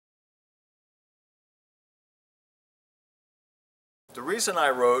The reason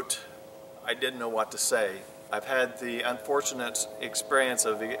I wrote, I didn't know what to say. I've had the unfortunate experience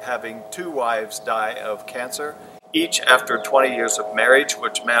of having two wives die of cancer, each after 20 years of marriage,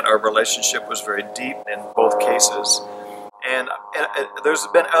 which meant our relationship was very deep in both cases. And there's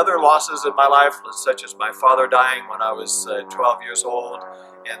been other losses in my life, such as my father dying when I was 12 years old,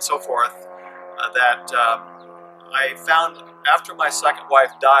 and so forth, that I found after my second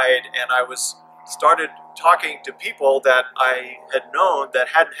wife died, and I started talking to people that I had known that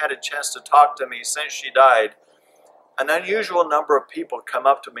hadn't had a chance to talk to me since she died. An unusual number of people come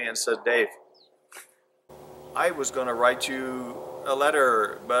up to me and said, "Dave, I was going to write you a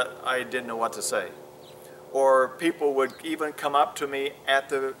letter, but I didn't know what to say." Or people would even come up to me at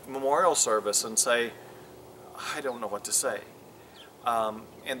the memorial service and say, "I don't know what to say."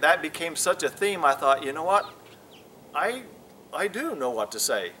 And that became such a theme, I thought, you know what? I do know what to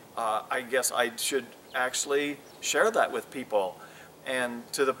say. I guess I should actually share that with people.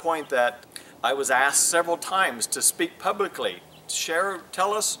 And to the point that I was asked several times to speak publicly,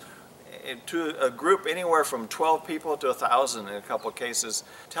 tell us, to a group anywhere from 12 people to 1,000 in a couple of cases,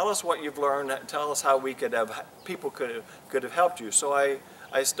 tell us what you've learned, tell us how we could have, people could have helped you. So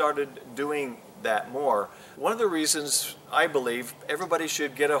I started doing that more. One of the reasons I believe everybody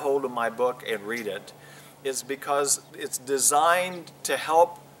should get a hold of my book and read it is because it's designed to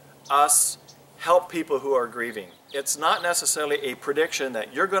help us help people who are grieving. It's not necessarily a prediction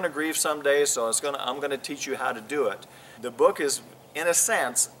that you're going to grieve someday, so I'm going to teach you how to do it. The book is, in a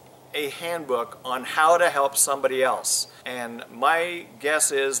sense, a handbook on how to help somebody else. And my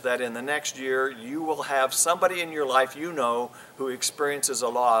guess is that in the next year you will have somebody in your life you know who experiences a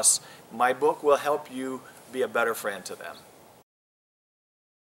loss. My book will help you be a better friend to them.